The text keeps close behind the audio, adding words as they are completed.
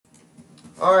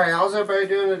Alright, how's everybody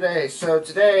doing today? So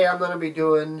today I'm going to be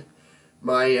doing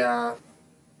my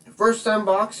first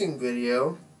unboxing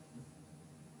video.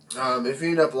 If you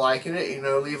end up liking it,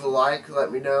 leave a like,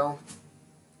 let me know,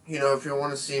 if you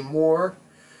want to see more.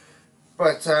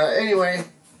 But anyway,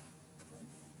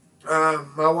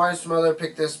 my wife's mother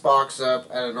picked this box up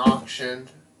at an auction.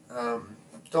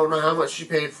 Don't know how much she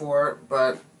paid for it,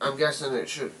 but I'm guessing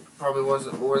it probably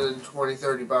wasn't more than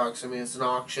 20-30 bucks. I mean, it's an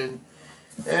auction.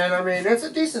 And I mean, it's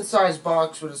a decent sized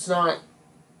box, but it's not,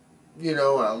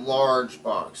 a large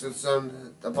box.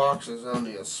 The box is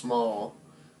only a small.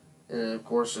 And of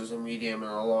course there's a medium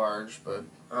and a large, but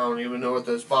I don't even know what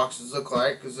those boxes look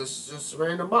like because this is just a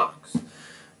random box.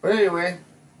 But anyway,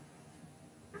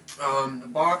 the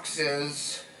box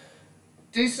is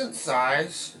decent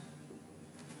size.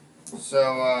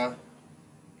 So,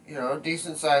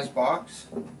 decent sized box.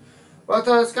 But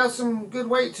it's got some good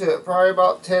weight to it, probably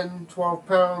about 10-12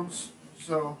 pounds.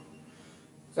 So,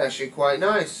 it's actually quite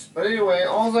nice. But anyway,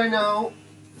 all I know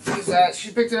is that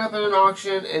she picked it up at an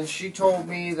auction and she told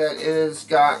me that it has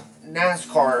got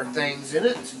Nascar things in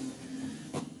it.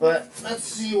 But let's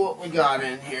see what we got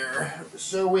in here.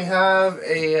 So we have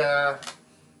it's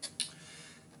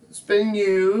been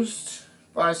used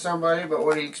by somebody, but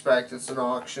what do you expect? It's an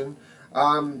auction.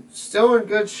 Still in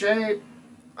good shape.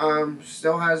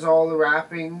 Still has all the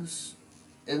wrappings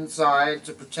inside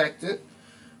to protect it.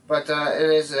 But it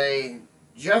is a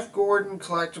Jeff Gordon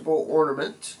collectible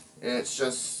ornament. And it's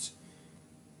just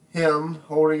him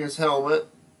holding his helmet.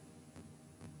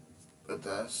 But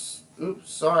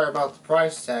oops, sorry about the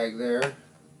price tag there.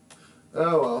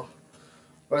 Oh well.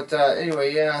 But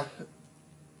anyway, yeah.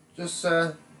 Just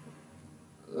a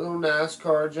little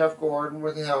NASCAR Jeff Gordon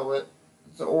with a helmet.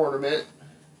 It's an ornament.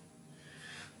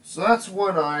 So that's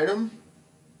one item.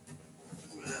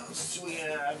 What else do we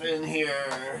have in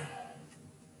here?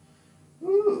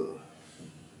 Ooh.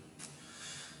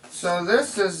 So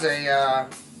this is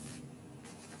it's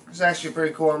actually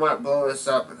pretty cool. I might blow this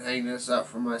up and hang this up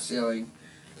from my ceiling.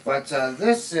 But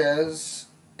this is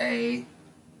a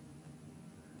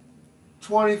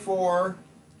 24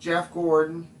 Jeff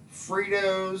Gordon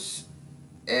Fritos,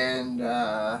 and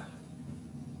I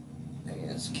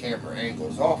guess camera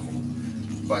angle's awful.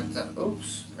 But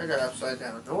oops, I got it upside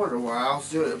down. No wonder why I was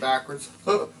doing it backwards.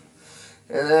 And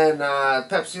then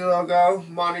Pepsi logo,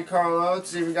 Monte Carlo.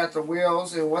 It's even got the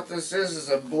wheels. And what this is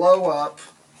a blow up.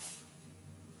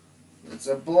 It's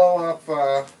a blow up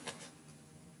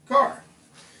car.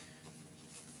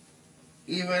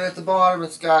 Even at the bottom,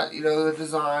 it's got the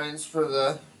designs for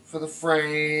the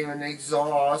frame and the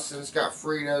exhaust, and it's got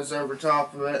Fritos over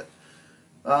top of it.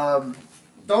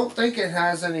 Don't think it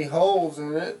has any holes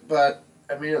in it, but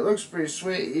I mean, it looks pretty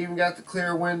sweet. You even got the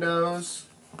clear windows.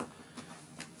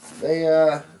 They,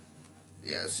 yeah,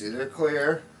 see, they're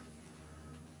clear.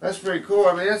 That's pretty cool.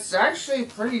 I mean, it's actually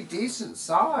pretty decent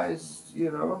size,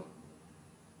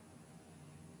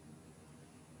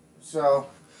 So,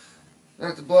 I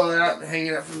have to blow it out and hang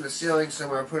it up from the ceiling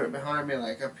somewhere. Put it behind me,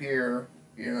 like up here,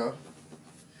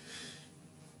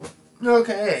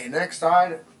 Okay, next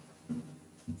item.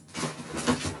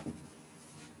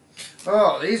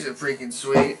 Oh, these are freaking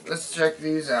sweet. Let's check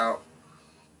these out.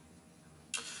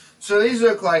 So these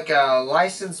look like a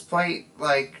license plate,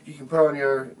 like you can put on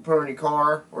your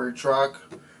car or your truck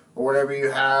or whatever you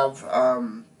have.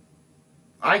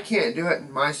 I can't do it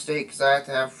in my state because I have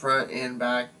to have front and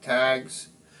back tags.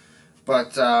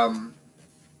 But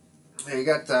you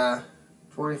got the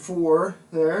 24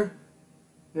 there,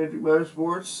 Hendrick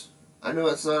Motorsports. I know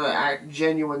it's not a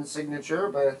genuine signature,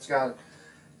 but it's got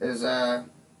his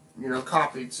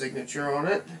copied signature on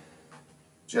it.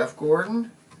 Jeff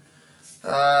Gordon.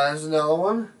 There's another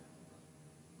one.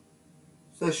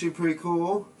 It's actually pretty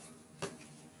cool.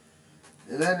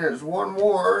 And then there's one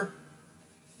more.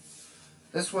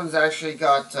 This one's actually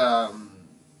got,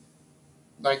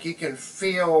 like you can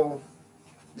feel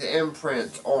the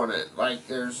imprint on it. Like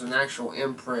there's an actual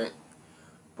imprint.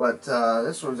 But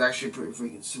this one's actually pretty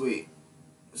freaking sweet.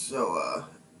 So,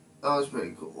 that was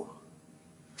pretty cool.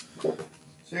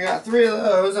 So you got 3 of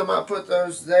those. I might put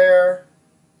those there,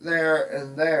 there,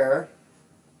 and there.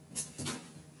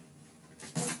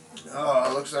 Oh,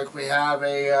 it looks like we have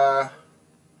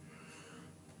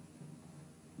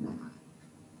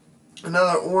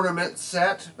another ornament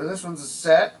set, but this one's a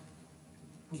set.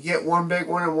 You get one big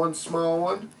one and one small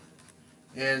one.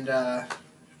 And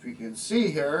if you can see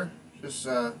here, just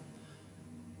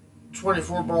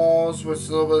 24 balls with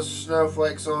a little bit of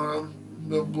snowflakes on them, a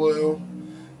little blue.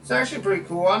 It's actually pretty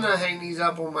cool. I'm gonna hang these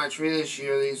up on my tree this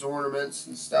year, these ornaments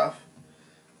and stuff.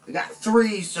 We got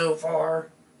 3 so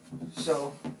far.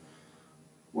 So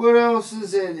What else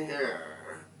is in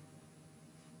here?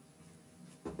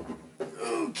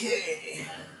 Okay.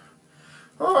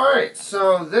 Alright,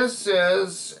 so this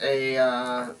is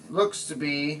a, looks to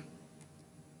be,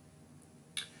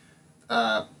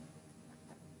 I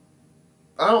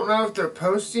don't know if they're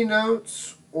Post-it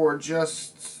notes or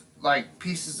just like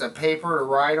pieces of paper to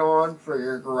write on for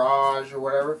your garage or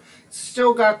whatever. It's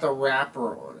still got the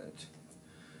wrapper on it.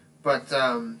 But,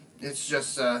 it's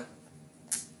just, you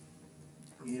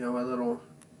know, a little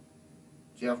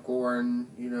Jeff Gordon,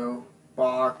 you know,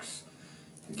 box.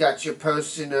 You got your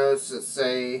Post-it notes that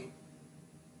say,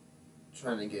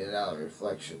 trying to get it out of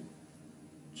reflection,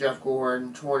 Jeff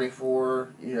Gordon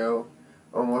 24, you know,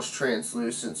 almost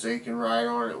translucent, so you can write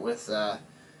on it with the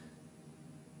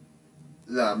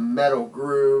metal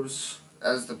grooves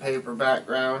as the paper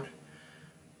background.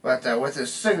 But with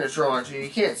his signature on it, you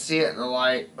can't see it in the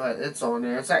light, but it's on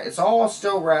there. It's all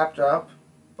still wrapped up.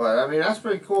 But, I mean, that's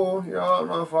pretty cool. You know, I don't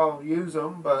know if I'll use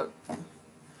them, but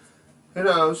who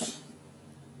knows.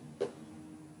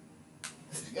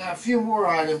 Got a few more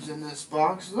items in this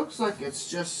box. It looks like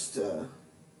it's just a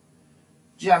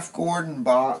Jeff Gordon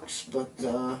box, but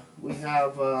we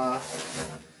have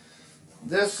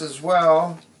this as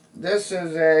well. This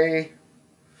is a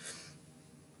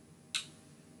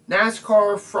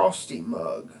Nascar Frosty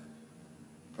mug,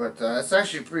 but it's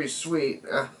actually pretty sweet.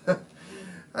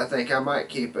 I think I might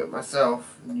keep it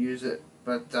myself and use it,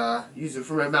 but use it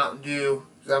for my Mountain Dew,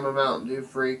 because I'm a Mountain Dew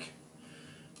freak.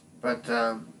 But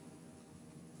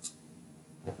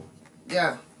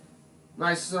yeah,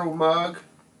 nice little mug,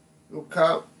 little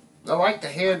cup. I like the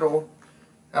handle,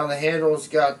 how the handle's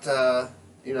got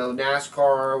you know,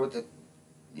 NASCAR with the,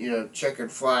 you know,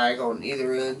 checkered flag on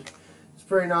either end. It's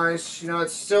pretty nice. You know,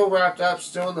 it's still wrapped up,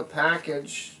 still in the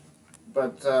package,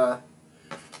 but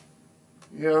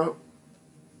you know,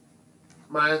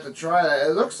 might have to try that.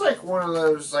 It looks like one of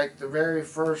those, like the very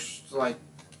first, like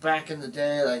back in the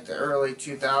day, like the early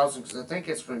 2000s. Because I think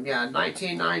it's from, yeah,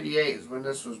 1998 is when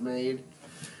this was made.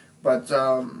 But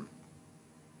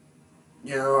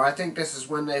you know, I think this is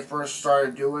when they first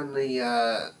started doing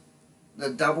the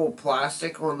double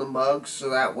plastic on the mugs, so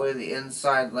that way the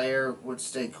inside layer would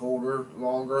stay colder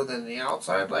longer than the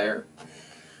outside layer.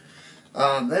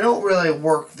 They don't really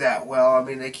work that well. I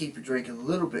mean, they keep your drink a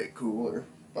little bit cooler,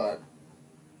 but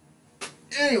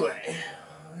anyway,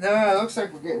 now it looks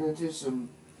like we're getting into some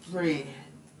pretty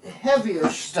heavier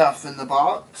stuff in the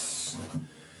box.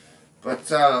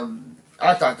 But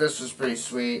I thought this was pretty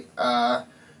sweet. The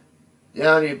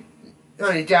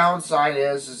only downside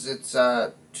is it's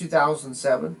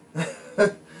 2007.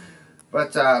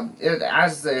 But it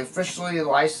has the officially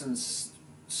licensed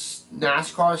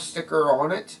NASCAR sticker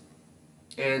on it,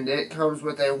 and it comes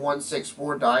with a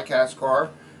 1/6/4 die-cast car.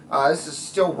 This is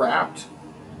still wrapped.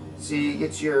 See, you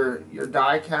get your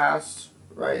die-cast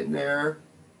right in there.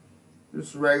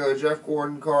 Just a regular Jeff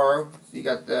Gordon car. So you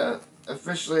got the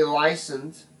officially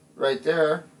licensed right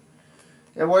there.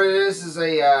 And what it is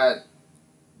a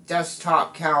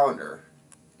desktop calendar.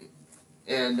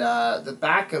 And the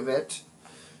back of it,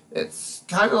 it's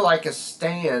kind of like a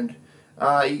stand.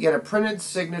 You get a printed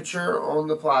signature on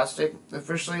the plastic,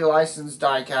 officially licensed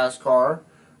die-cast car,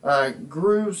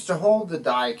 grooves to hold the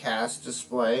die-cast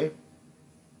display,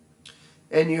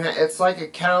 and it's like a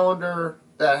calendar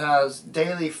that has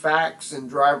daily facts and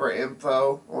driver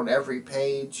info on every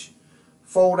page,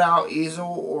 fold-out easel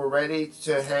or ready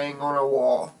to hang on a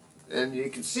wall. And you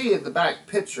can see in the back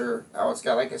picture how it's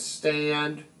got like a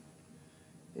stand.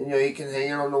 You know, you can hang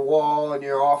it on the wall in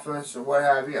your office or what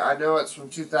have you. I know it's from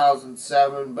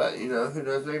 2007, but, you know, who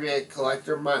knows, maybe a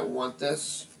collector might want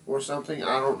this or something.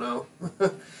 I don't know.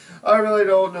 I really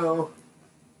don't know.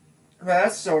 But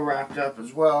that's still wrapped up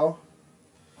as well.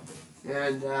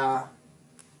 And,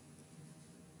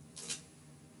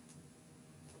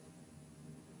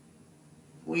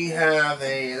 we have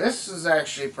this is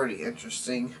actually pretty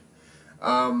interesting.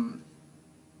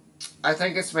 I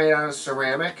think it's made out of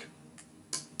ceramic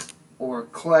or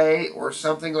clay or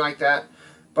something like that,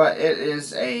 but it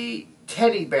is a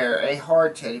teddy bear, a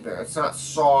hard teddy bear. It's not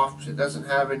soft. It doesn't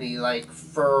have any like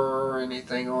fur or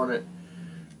anything on it,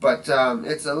 but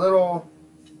it's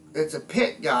a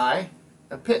pit guy,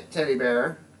 a pit teddy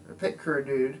bear, a pit crew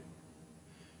dude.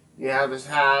 You have his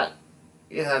hat,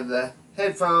 you have the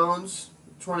headphones,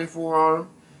 24 on them,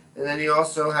 and then you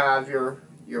also have your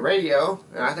radio.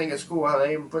 And I think it's cool how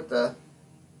they even put the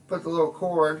little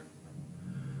cord.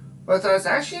 But it's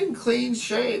actually in clean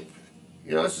shape.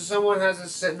 You know, so someone has it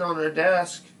sitting on their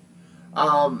desk.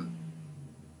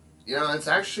 You know, it's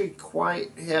actually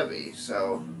quite heavy.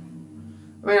 So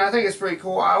I mean, I think it's pretty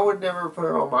cool. I would never put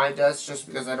it on my desk just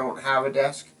because I don't have a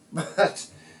desk. But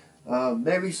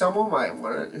maybe someone might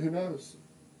want it. Who knows?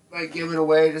 Might give it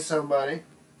away to somebody.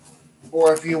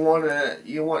 Or if you want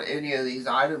any of these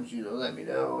items, let me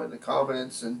know in the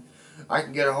comments, and I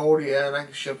can get a hold of you and I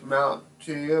can ship them out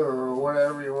to you or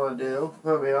whatever you want to do.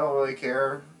 I mean, I don't really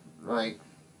care. Like,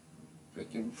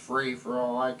 freaking free for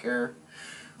all I care.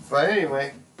 But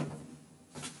anyway,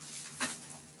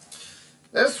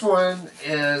 this one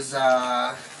is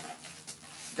got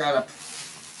a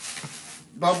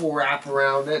bubble wrap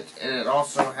around it, and it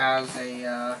also has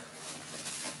a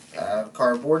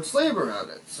cardboard sleeve around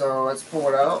it. So let's pull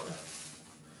it out.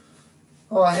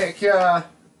 Oh heck yeah!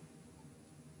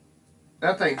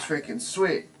 That thing's freaking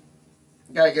sweet.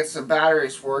 Gotta get some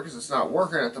batteries for it because it's not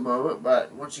working at the moment,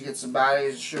 but once you get some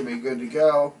batteries, it should be good to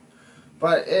go.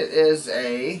 But it is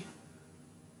a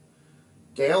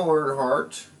Dale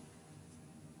Earnhardt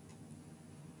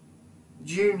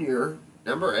Jr.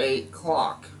 number 8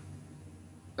 clock.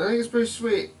 I think it's pretty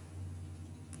sweet.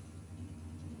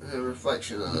 The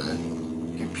reflection of the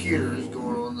computer is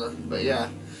going on but yeah,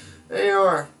 there you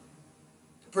are.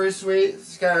 Pretty sweet.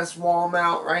 It's got this wall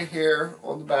mount right here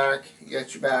on the back. You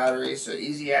got your battery, so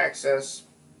easy access.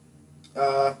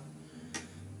 You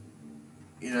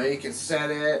can set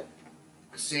it.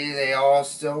 See, they all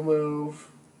still move.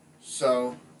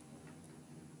 So,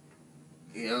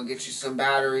 get you some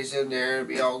batteries in there and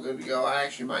be all good to go. I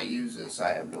actually might use this.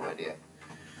 I have no idea.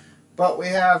 But we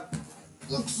have,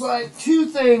 looks like 2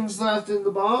 things left in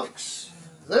the box.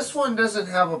 This one doesn't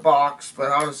have a box,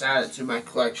 but I'll just add it to my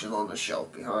collection on the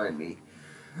shelf behind me.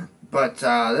 But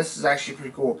this is actually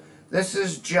pretty cool. This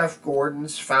is Jeff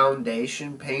Gordon's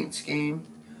Foundation paint scheme.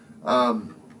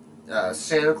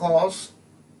 Santa Claus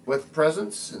with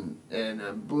presents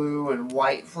and blue and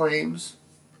white flames.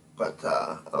 But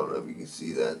I don't know if you can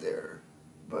see that there.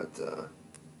 But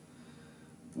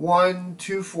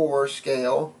 1:4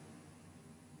 scale.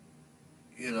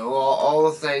 All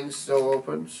the things still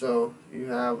open, so you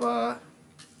have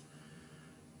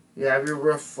your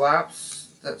roof flaps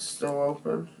that's still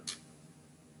open.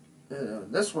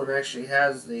 This one actually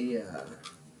has the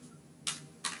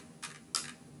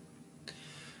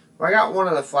well, I got one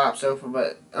of the flaps open,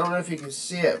 but I don't know if you can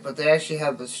see it, but they actually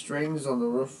have the strings on the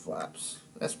roof flaps.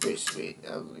 That's pretty sweet.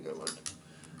 That was a good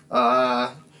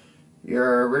one.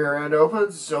 Your rear end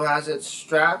opens, still has its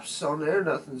straps on there,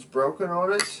 nothing's broken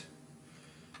on it.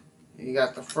 You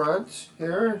got the front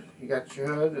here. You got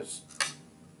your hood.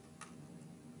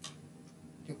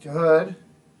 Get your hood.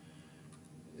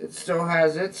 It still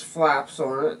has its flaps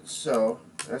on it, so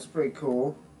that's pretty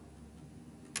cool.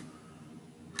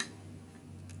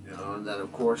 And then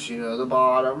of course, the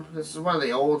bottom. This is one of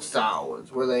the old style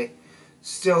ones where they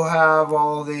still have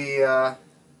all the,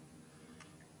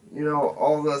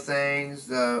 all the things,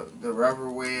 the rubber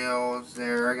wheels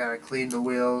there. I gotta clean the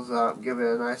wheels up, give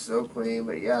it a nice little clean,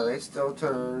 but yeah, they still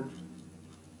turn.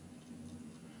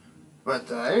 But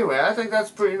anyway, I think that's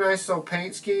a pretty nice little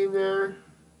paint scheme there.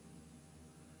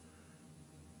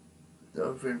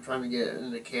 If you're trying to get it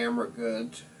in the camera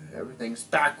good, everything's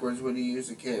backwards when you use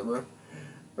the camera.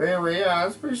 But anyway, yeah,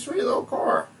 it's a pretty sweet little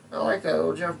car. I like that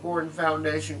little Jeff Gordon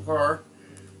Foundation car.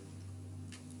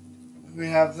 We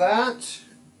have that.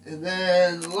 And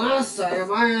then the last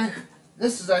item,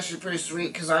 this is actually pretty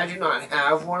sweet because I do not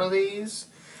have one of these.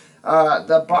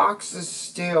 The box is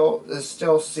still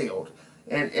sealed,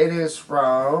 and it is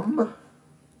from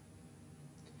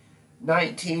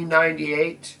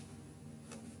 1998.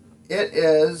 It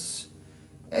is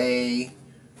a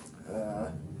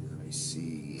let me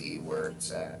see where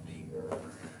it's at here.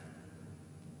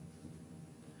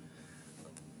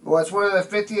 Well, it's one of the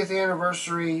 50th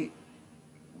anniversary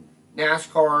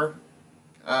Nascar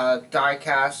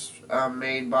die-cast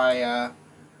made by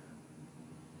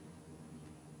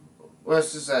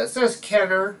what's this? It says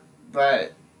Kenner,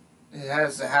 but it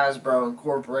has the Hasbro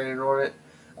incorporated on it.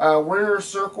 Winner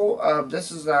Circle.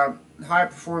 This is a high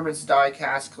performance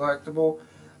die-cast collectible.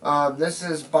 This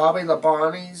is Bobby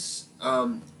Labonte's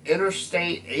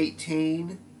Interstate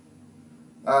 18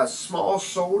 Small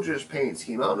Soldiers paint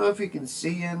scheme. I don't know if you can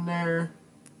see in there,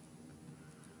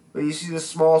 but you see the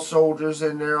small soldiers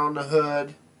in there on the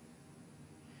hood.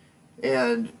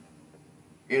 And,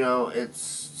 it's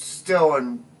still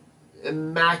in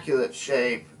immaculate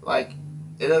shape. Like,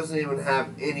 it doesn't even have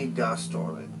any dust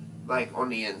on it. Like, on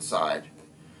the inside.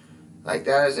 Like,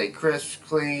 that is a crisp,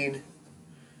 clean,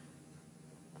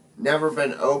 never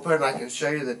been opened. I can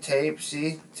show you the tape.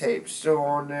 See? Tape's still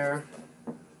on there.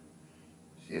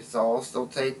 See, it's all still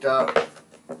taped up.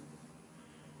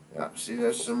 Yep, see,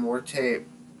 there's some more tape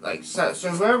Like, so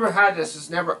whoever had this has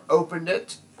never opened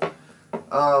it.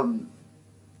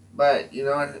 But, you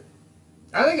know,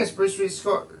 I think it's a pretty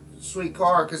sweet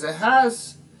car because it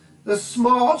has the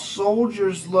Small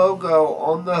Soldiers logo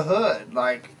on the hood.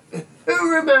 Like,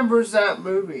 who remembers that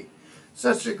movie?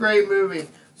 Such a great movie.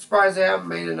 Surprised they haven't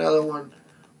made another one.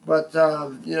 But,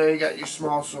 you know, you got your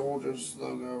Small Soldiers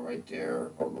logo right there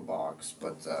on the box.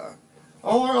 But,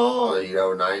 all in all, you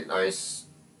know, nice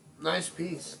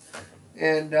piece.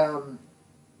 And,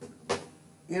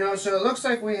 you know, so it looks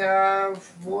like we have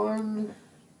 1,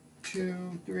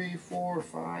 2, 3, 4,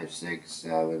 5, 6,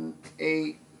 7,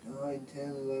 8, 9, 10,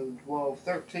 11, 12,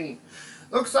 13.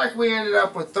 Looks like we ended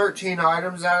up with 13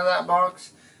 items out of that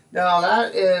box. Now,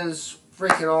 that is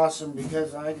freaking awesome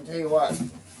because I can tell you what,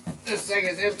 this thing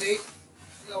is empty.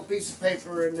 Little piece of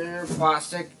paper in there,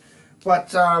 plastic.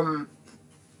 But,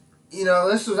 you know,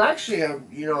 this was actually a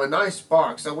nice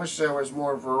box. I wish there was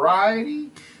more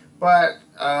variety. But,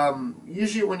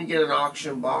 usually when you get an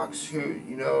auction box,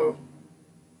 you know,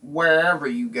 wherever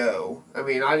you go. I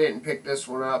mean, I didn't pick this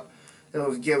one up. It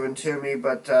was given to me.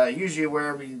 But usually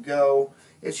wherever you go,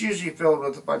 it's usually filled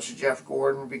with a bunch of Jeff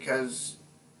Gordon because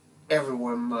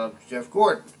everyone loves Jeff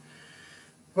Gordon.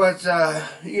 But,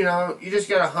 you know, you just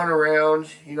gotta hunt around.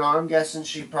 You know, I'm guessing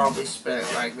she probably spent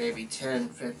like maybe $10,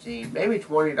 $15, maybe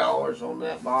 $20 on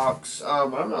that box.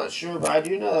 I'm not sure, but I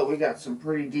do know that we got some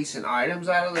pretty decent items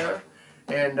out of there.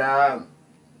 And,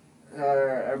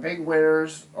 our big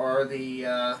winners are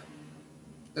the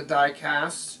die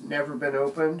cast, never been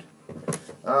opened.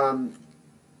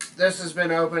 This has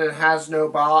been opened, it has no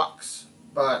box,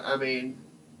 but I mean,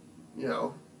 you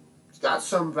know, it's got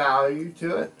some value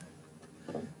to it.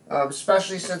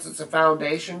 Especially since it's a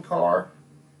foundation car.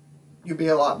 It'd be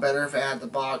a lot better if it had the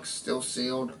box still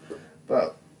sealed,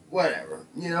 but whatever.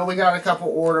 You know, we got a couple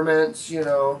ornaments, you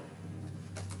know,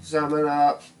 summing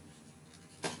up.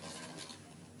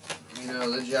 You know,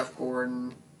 the Jeff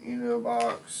Gordon, you know,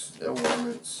 box, the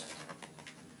ornaments.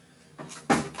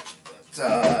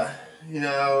 But, you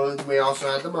know, we also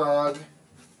had the mug.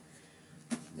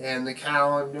 And the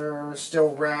calendar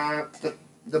still wrapped.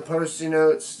 The Post-it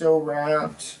notes still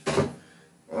wrapped.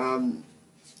 You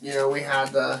know, we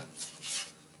had the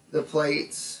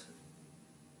plates,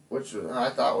 which I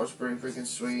thought was pretty freaking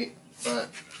sweet. But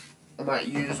I might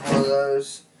use one of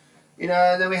those. You know,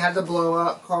 and then we had the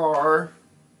blow-up car.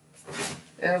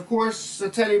 And, of course, the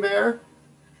teddy bear.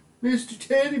 Mr.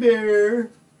 Teddy Bear.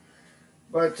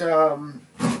 But, and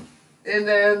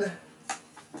then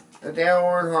the Dale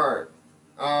Earnhardt.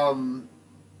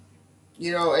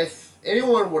 You know, if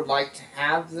anyone would like to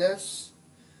have this,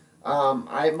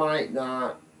 I might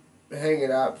not hang it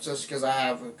up just because I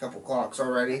have a couple clocks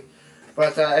already.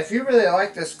 But if you really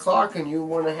like this clock and you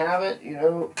want to have it, you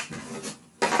know,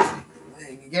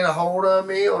 you can get a hold of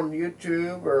me on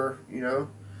YouTube or, you know,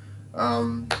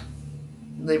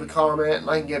 leave a comment and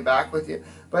I can get back with you.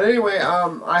 But anyway,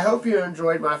 I hope you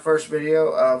enjoyed my first video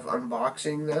of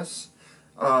unboxing this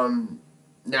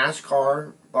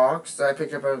Nascar box that I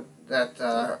picked up that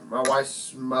my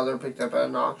wife's mother picked up at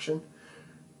an auction.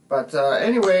 But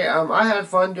anyway, I had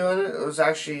fun doing it. It was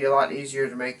actually a lot easier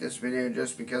to make this video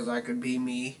just because I could be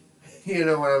me, you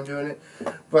know, when I'm doing it.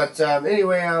 But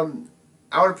anyway,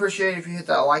 I would appreciate it if you hit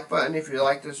that like button if you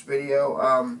like this video.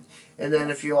 And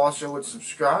then if you also would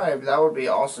subscribe, that would be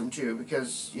awesome too.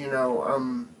 Because, you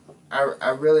know, I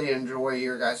really enjoy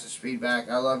your guys' feedback.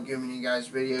 I love giving you guys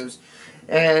videos.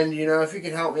 And, you know, if you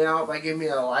can help me out by giving me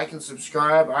a like and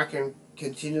subscribe, I can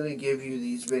continually give you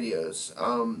these videos.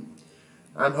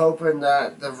 I'm hoping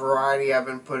that the variety I've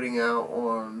been putting out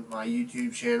on my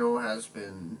YouTube channel has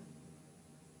been,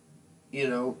 you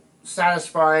know,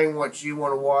 satisfying what you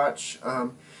want to watch.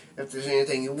 If there's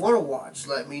anything you want to watch,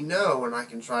 let me know and I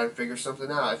can try and figure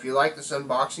something out. If you like this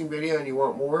unboxing video and you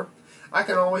want more, I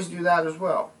can always do that as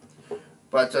well.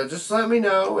 But just let me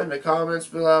know in the comments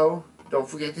below. Don't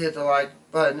forget to hit the like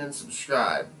button and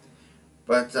subscribe.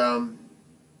 But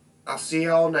I'll see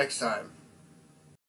y'all next time.